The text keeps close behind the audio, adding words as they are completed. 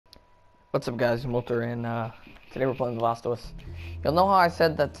What's up, guys? Molter, and today we're playing The Last of Us. You'll know how I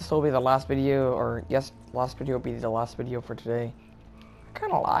said that this will be the last video, or yes, last video will be the last video for today. I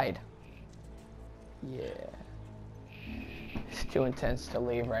kind of lied. Yeah. It's too intense to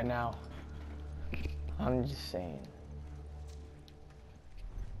leave right now. I'm just saying.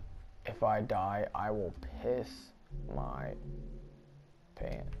 If I die, I will piss my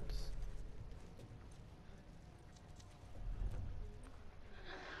pants.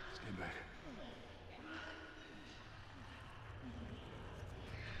 Stay back.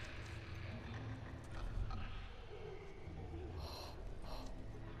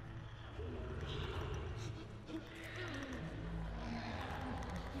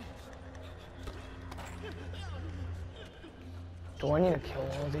 Do I need to kill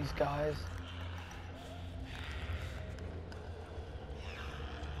all these guys?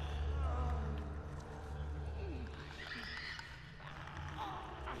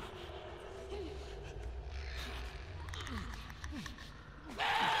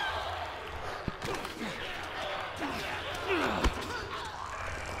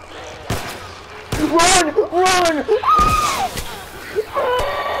 Run! Run!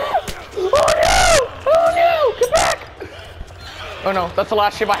 Oh no! Oh no! Get back! Oh no, that's the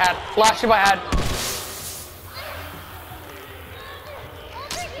last ship I had. Last ship I had.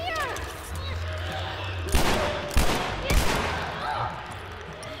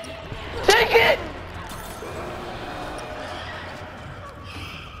 Take it!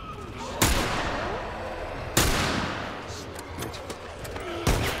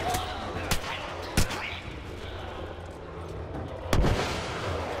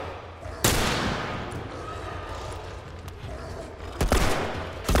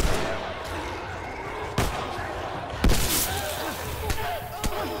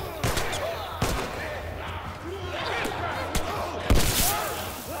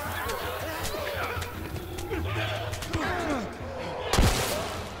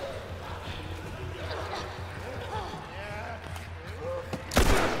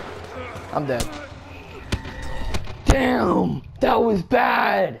 I'm dead. Damn! That was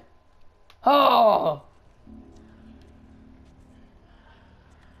bad! Oh!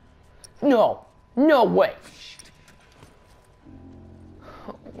 No! No way!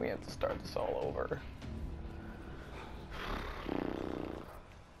 We have to start this all over.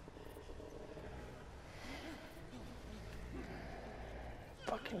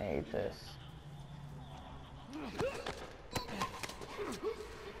 Fucking hate this.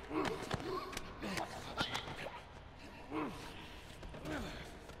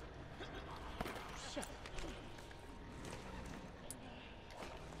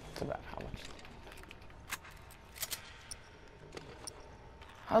 It's about how much.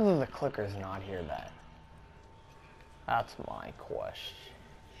 How do the clickers not hear that? That's my question.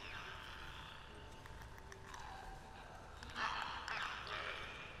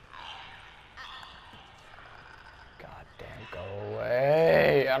 God damn, go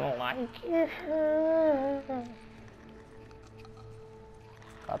away. I don't like you.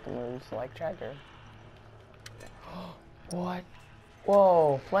 Got the moves like Jagger. What?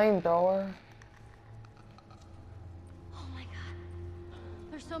 Whoa, flamethrower. Oh my god.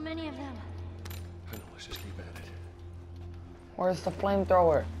 There's so many of them. I know, let's just keep at it. Where's the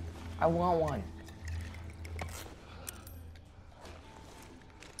flamethrower? I want one.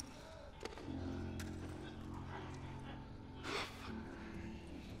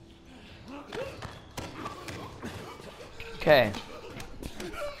 Okay.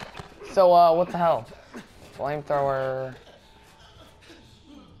 So, what the hell? Flamethrower.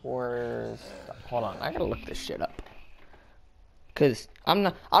 Where's... Hold on, I gotta look this shit up. Cause I'm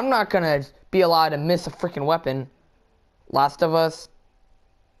not gonna be allowed to miss a freaking weapon. Last of Us.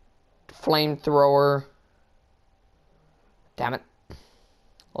 Flamethrower. Damn it.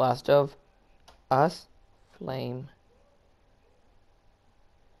 Last of Us. Flamethrower.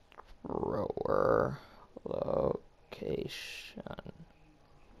 Location.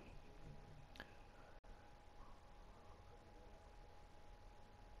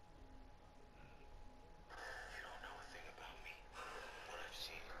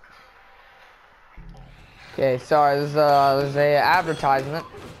 Okay, sorry, there's a advertisement.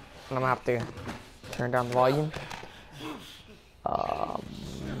 I'm gonna have to turn down the volume.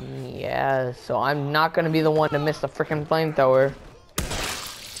 Yeah, so I'm not gonna be the one to miss the freaking flamethrower.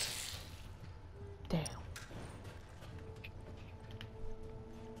 Damn.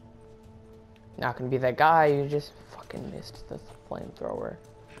 Not gonna be that guy who just fucking missed the flamethrower.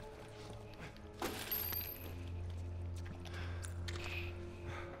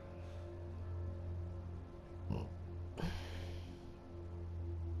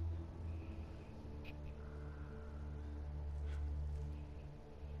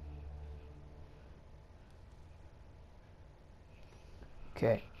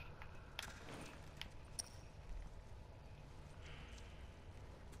 Okay.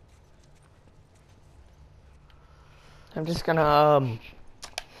 I'm just gonna,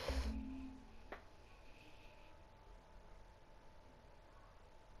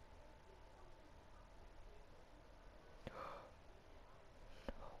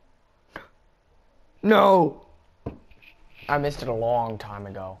 No! I missed it a long time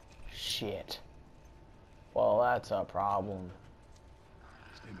ago. Shit. Well, that's a problem.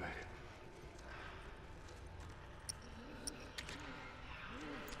 Stay back.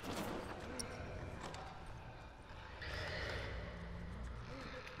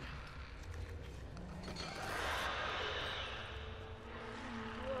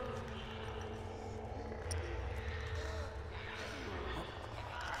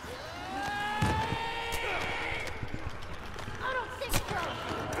 I don't think so.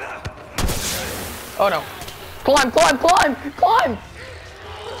 Oh no. Climb, climb, climb, climb!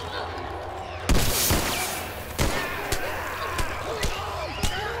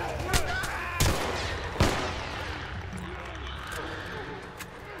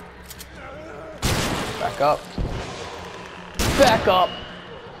 Back up. Back up.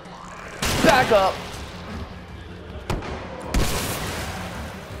 Back up.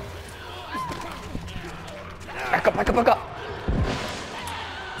 Back up, back up, back up.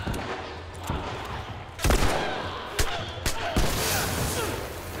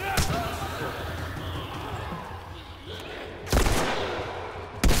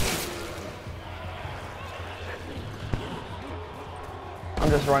 I'm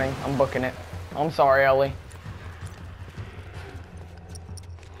just running. I'm booking it. I'm sorry, Ellie.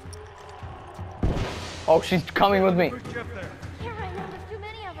 Oh, she's coming with me. Can't right now. There's too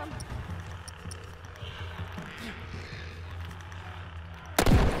many of them.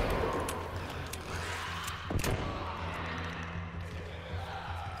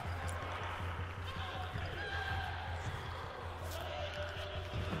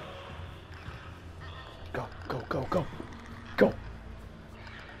 Go, go, go, go. Go.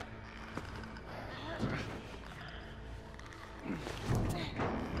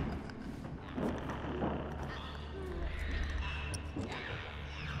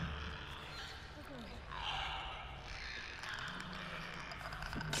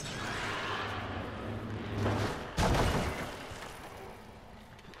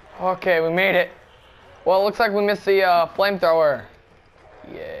 Okay, we made it. Well, it looks like we missed the flamethrower.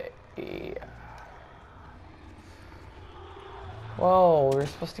 Yay. Whoa, we were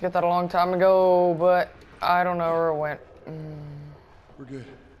supposed to get that a long time ago, but I don't know where it went. We're good.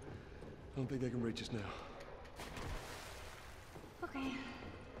 I don't think they can reach us now. Okay.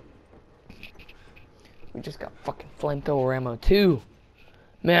 We just got fucking flamethrower ammo too.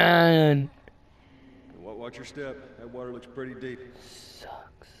 Man. Watch your step. That water looks pretty deep.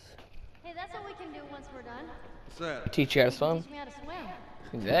 Sucks. Hey, that's what we can do once we're done. What's that? Teach you how to swim. Teach me how to swim.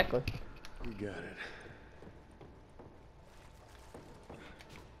 Exactly. You got it.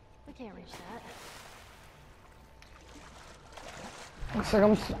 We can't reach that. Looks like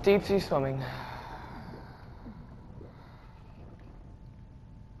I'm deep sea swimming.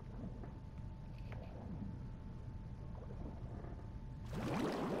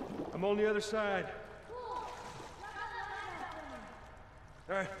 I'm on the other side.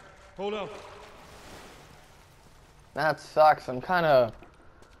 All right, hold on. That sucks. I'm kind of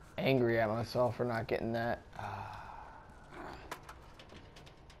angry at myself for not getting that.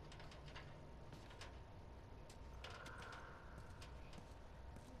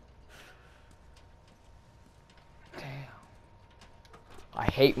 Damn. I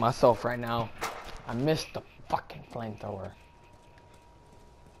hate myself right now. I missed the fucking flamethrower.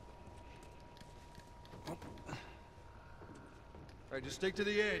 All right, just stick to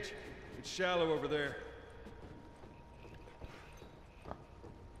the edge. It's shallow over there.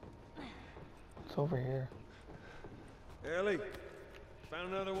 It's over here. Ellie,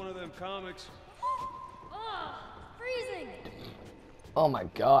 found another one of them comics. Oh, freezing. Oh my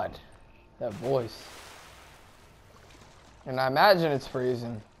god. That voice. And I imagine it's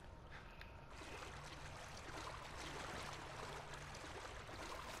freezing.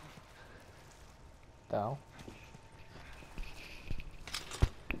 Though.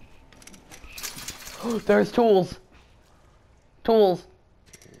 There's tools. Tools.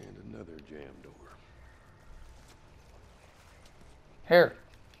 And another jam door. Here.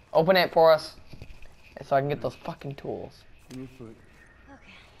 Open it for us. So I can get those fucking tools. Give me your foot.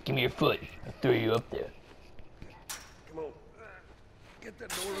 Okay. Give me your foot. I'll throw you up there. Come on. Get that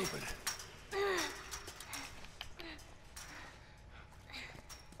door open.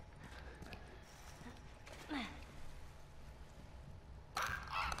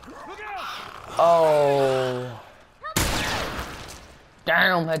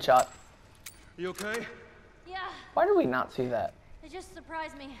 Damn, headshot. You okay? Yeah, Why did we not see that? it just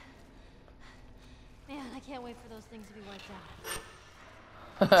surprised me. Man, I can't wait for those things to be wiped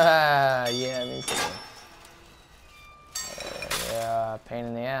out. Yeah, me too. Yeah, pain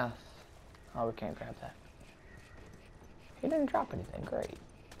in the ass. Oh, we can't grab that. He didn't drop anything. Great.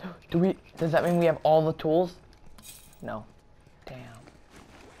 Does that mean we have all the tools? No. Damn.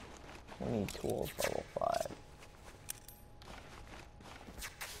 We need tools level 5.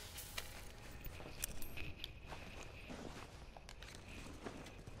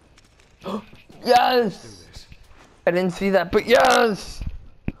 Yes! I didn't see that, but yes!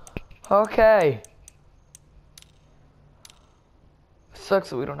 Okay. Sucks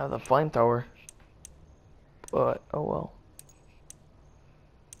that we don't have the flamethrower. But, oh well.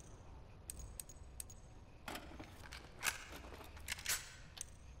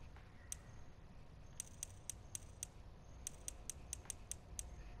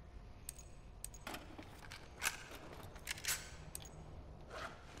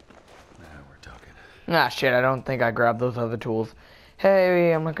 Now we're talking. Ah, shit, I don't think I grabbed those other tools.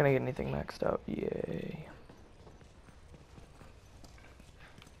 Hey, I'm not gonna get anything maxed out. Yay.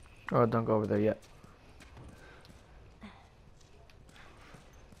 Oh, don't go over there yet.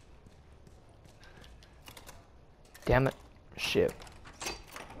 Damn it. Shit.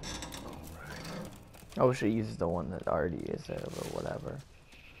 I wish it uses the one that already is there, but whatever.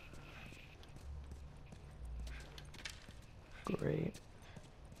 Great.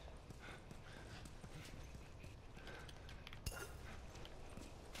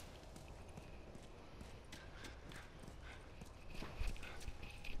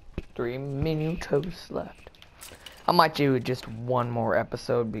 Three minutos left. I might do just one more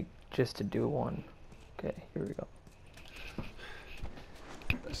episode just to do one. Okay, here we go.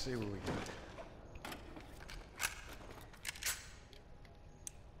 Let's see what we got.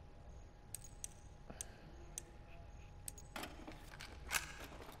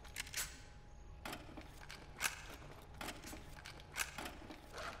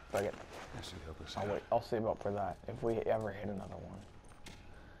 Fuck it. That should help us I'll out. wait. I'll save up for that if we ever hit another one.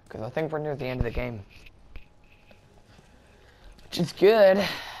 Because I think we're near the end of the game. Which is good.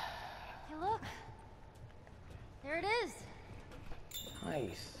 Hey, look. There it is.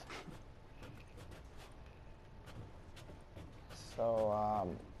 Nice. So,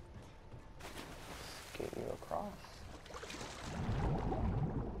 let's get you across.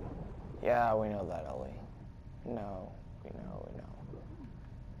 Yeah, we know that, Ellie. No, we know.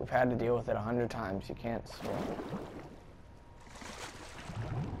 We've had to deal with it 100 times. You can't swim.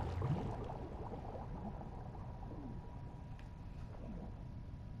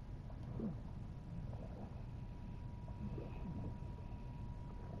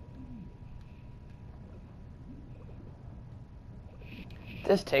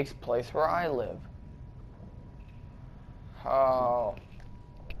 This takes place where I live. Oh.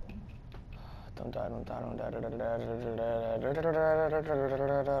 Don't die, don't die, don't die.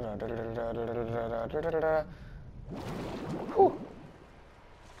 Whew.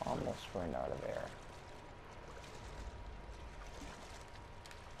 Almost ran out of air.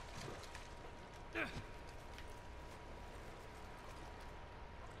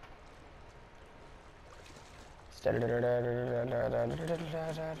 Daddy da da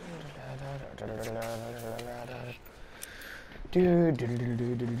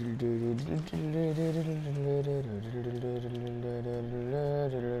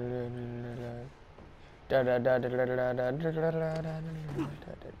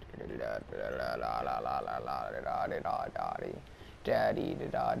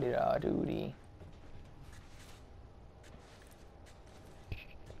da doody.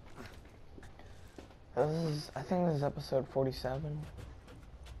 I think this is episode 47.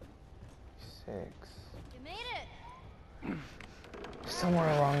 6. You made it. Somewhere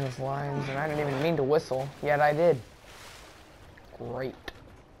along those lines, and I didn't even mean to whistle, yet I did. Great.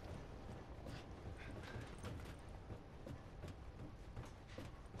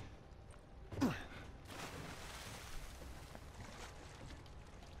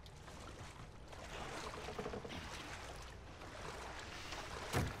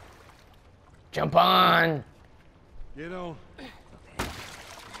 Jump on! Get on.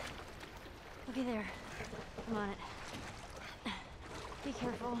 Okay, there. I'm on it. Be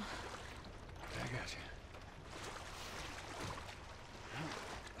careful. I got you.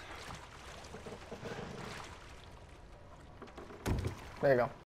 There you go.